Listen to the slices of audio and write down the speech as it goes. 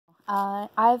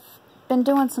I've been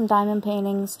doing some diamond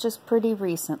paintings just pretty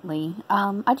recently.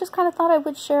 I just kind of thought I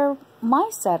would share my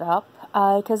setup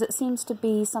because it seems to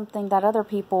be something that other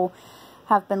people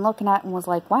have been looking at and was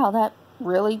like, wow, that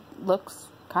really looks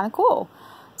kind of cool.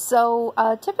 So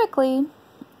typically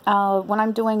when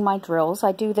I'm doing my drills,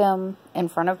 I do them in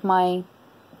front of my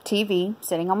TV,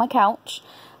 sitting on my couch,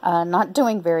 not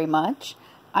doing very much.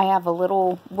 I have a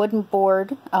little wooden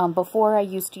board. Before I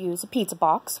used to use a pizza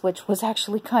box, which was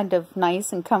actually kind of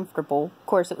nice and comfortable. Of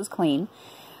course, it was clean.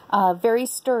 Very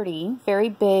sturdy, very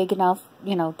big enough,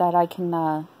 you know, that I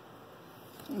can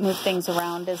move things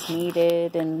around as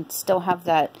needed and still have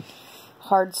that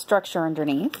hard structure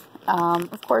underneath.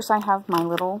 Of course, I have my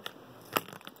little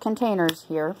containers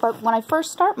here. But when I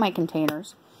first start my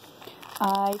containers,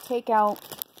 I take out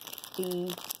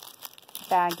the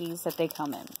baggies that they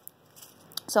come in.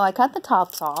 So I cut the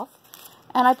tops off,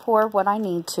 and I pour what I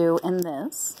need to in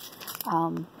this.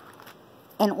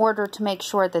 In order to make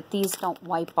sure that these don't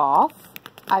wipe off,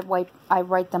 I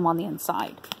write them on the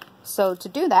inside. So to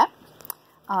do that,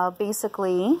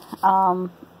 basically,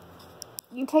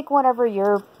 you take whatever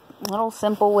your little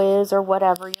symbol is or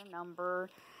whatever, your number,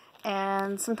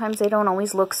 and sometimes they don't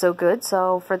always look so good.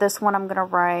 So for this one, I'm going to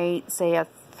write, say, a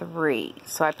 3.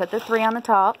 So I put the 3 on the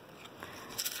top,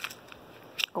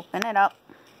 open it up,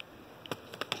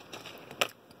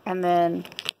 and then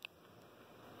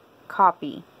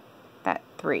copy that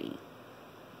 3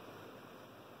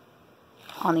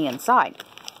 on the inside.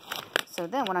 So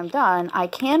then when I'm done, I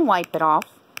can wipe it off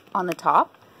on the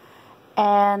top.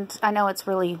 And I know it's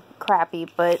really crappy,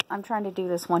 but I'm trying to do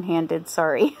this one-handed,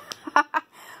 sorry.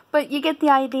 But you get the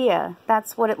idea.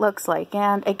 That's what it looks like.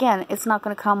 And again, it's not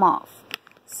going to come off.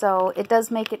 So it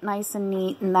does make it nice and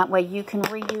neat, and that way you can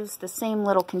reuse the same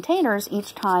little containers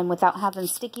each time without having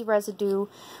sticky residue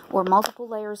or multiple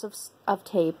layers of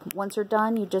tape. Once you're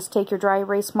done, you just take your dry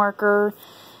erase marker,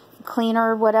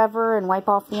 cleaner, whatever, and wipe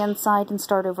off the inside and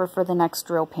start over for the next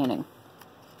drill painting.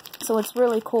 So what's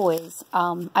really cool is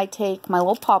I take my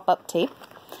little pop-up tape,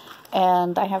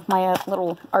 and I have my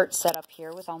little art set up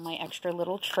here with all my extra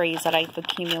little trays that I've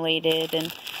accumulated.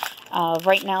 And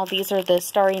right now, these are the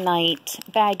Starry Night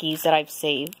baggies that I've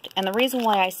saved. And the reason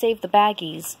why I saved the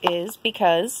baggies is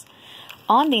because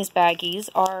on these baggies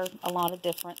are a lot of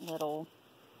different little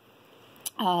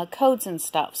codes and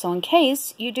stuff. So in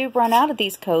case you do run out of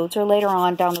these codes, or later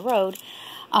on down the road,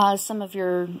 some of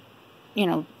your, you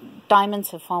know,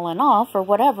 diamonds have fallen off or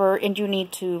whatever, and you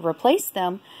need to replace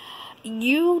them,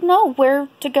 you know where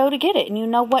to go to get it, and you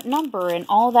know what number and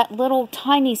all that little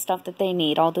tiny stuff that they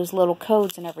need, all those little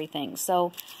codes and everything.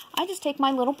 So I just take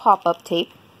my little pop-up tape.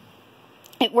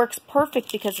 It works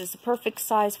perfect because it's the perfect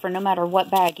size for no matter what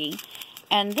baggie.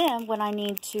 And then when I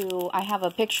need to, I have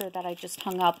a picture that I just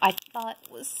hung up. I thought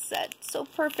was set so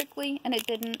perfectly, and it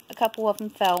didn't. A couple of them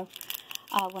fell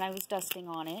when I was dusting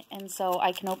on it. And so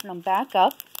I can open them back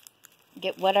up,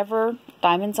 get whatever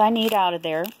diamonds I need out of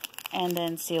there, and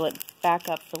then seal it back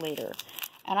up for later.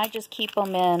 And I just keep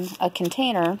them in a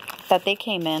container that they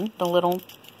came in, the little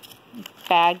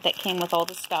bag that came with all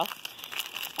the stuff.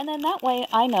 And then that way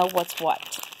I know what's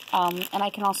what. And I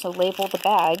can also label the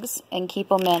bags and keep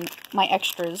them in my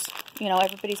extras. You know,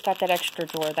 everybody's got that extra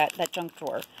drawer, that junk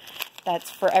drawer. That's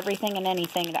for everything and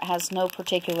anything that has no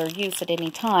particular use at any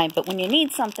time. But when you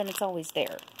need something, it's always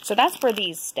there. So that's where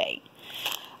these stay.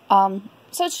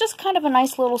 So it's just kind of a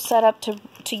nice little setup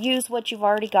to use what you've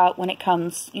already got when it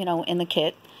comes, you know, in the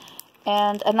kit.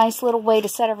 And a nice little way to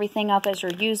set everything up as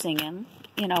you're using them,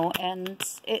 you know, and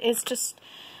it's just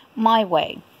my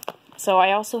way. So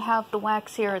I also have the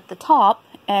wax here at the top,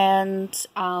 and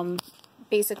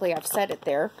basically I've set it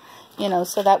there, you know,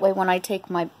 so that way when I take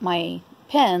my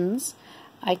pins,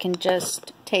 I can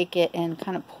just take it and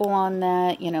kind of pull on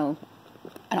that, you know.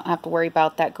 I don't have to worry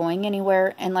about that going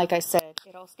anywhere. And like I said,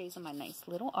 it all stays in my nice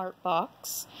little art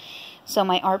box. So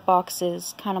my art box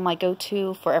is kind of my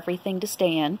go-to for everything to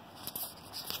stay in.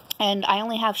 And I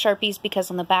only have Sharpies because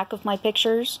on the back of my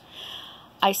pictures,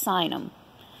 I sign them.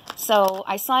 So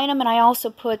I sign them, and I also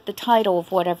put the title of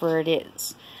whatever it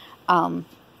is.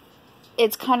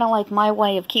 It's kind of like my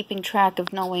way of keeping track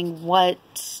of knowing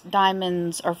what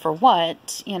diamonds are for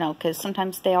what, you know, because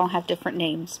sometimes they all have different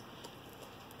names.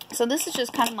 So this is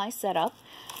just kind of my setup.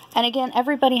 And again,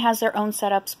 everybody has their own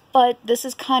setups, but this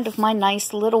is kind of my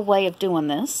nice little way of doing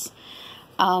this.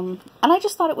 And I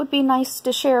just thought it would be nice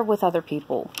to share with other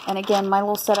people. And again, my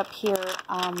little setup here,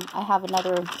 I have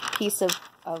another piece of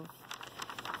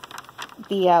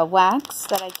the wax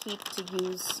that I keep to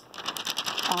use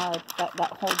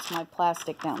that holds my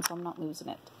plastic down, so I'm not losing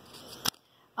it.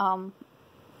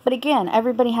 But again,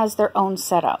 everybody has their own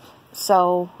setup.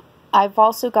 So I've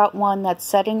also got one that's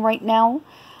setting right now.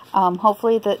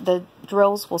 Hopefully the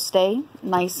drills will stay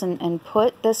nice and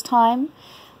put this time.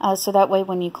 So that way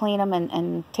when you clean them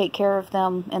and take care of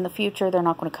them in the future, they're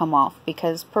not going to come off.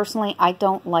 Because personally, I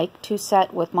don't like to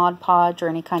set with Mod Podge or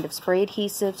any kind of spray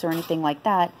adhesives or anything like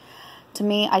that. To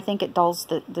me, I think it dulls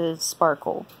the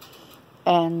sparkle.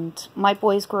 And my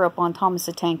boys grew up on Thomas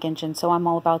the Tank Engine, so I'm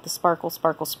all about the sparkle,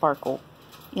 sparkle, sparkle.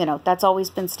 You know, that's always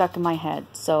been stuck in my head.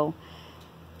 So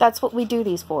that's what we do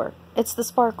these for. It's the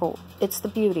sparkle. It's the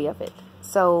beauty of it.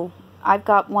 So I've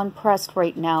got one pressed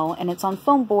right now, and it's on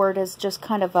foam board as just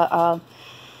kind of a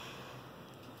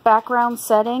background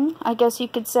setting, I guess you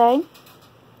could say.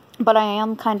 But I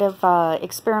am kind of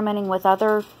experimenting with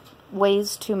other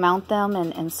ways to mount them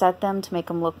and set them to make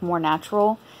them look more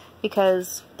natural,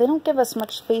 because they don't give us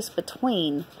much space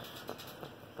between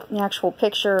the actual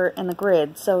picture and the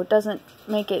grid, so it doesn't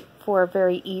make it for a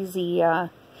very easy,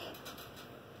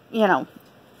 you know,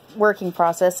 working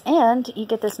process. And you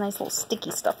get this nice little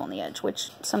sticky stuff on the edge, which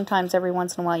sometimes every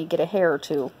once in a while you get a hair or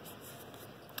two,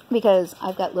 because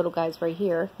I've got little guys right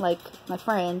here, like my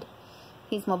friend.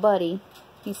 He's my buddy.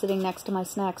 He's sitting next to my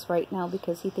snacks right now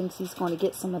because he thinks he's going to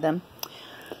get some of them.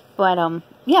 But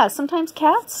yeah, sometimes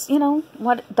cats, you know,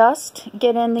 what dust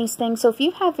get in these things. So if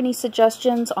you have any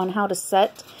suggestions on how to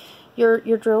set your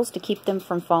drills to keep them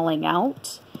from falling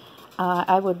out,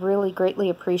 I would really greatly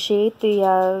appreciate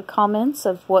the comments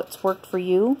of what's worked for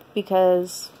you,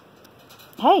 because,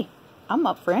 hey, I'm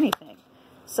up for anything.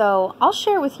 So I'll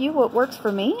share with you what works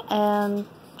for me, and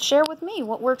share with me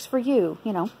what works for you,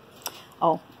 you know.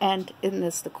 Oh, and isn't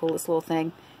this the coolest little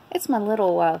thing? It's my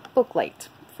little book light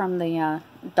from the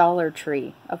Dollar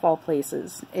Tree, of all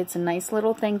places. It's a nice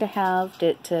little thing to have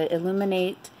to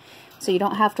illuminate, so you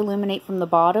don't have to illuminate from the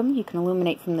bottom. You can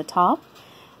illuminate from the top.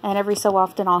 And every so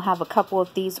often I'll have a couple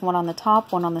of these, one on the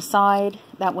top, one on the side.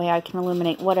 That way I can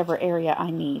illuminate whatever area I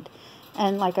need.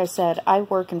 And like I said, I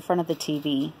work in front of the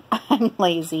TV. I'm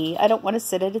lazy. I don't want to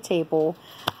sit at a table.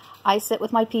 I sit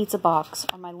with my pizza box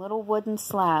or my little wooden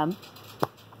slab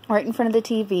right in front of the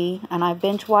TV, and I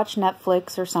binge watch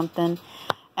Netflix or something,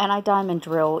 and I diamond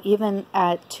drill. Even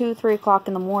at 2, 3 o'clock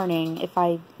in the morning, if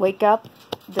I wake up,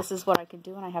 this is what I can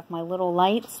do. And I have my little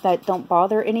lights that don't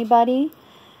bother anybody.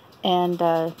 And,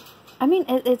 I mean,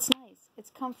 it's nice. It's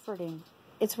comforting.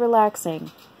 It's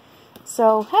relaxing.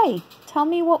 So, hey, tell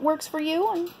me what works for you,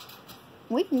 and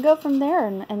we can go from there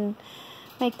and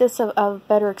make this a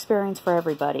better experience for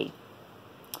everybody.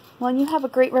 Well, you have a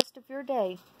great rest of your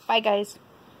day. Bye, guys.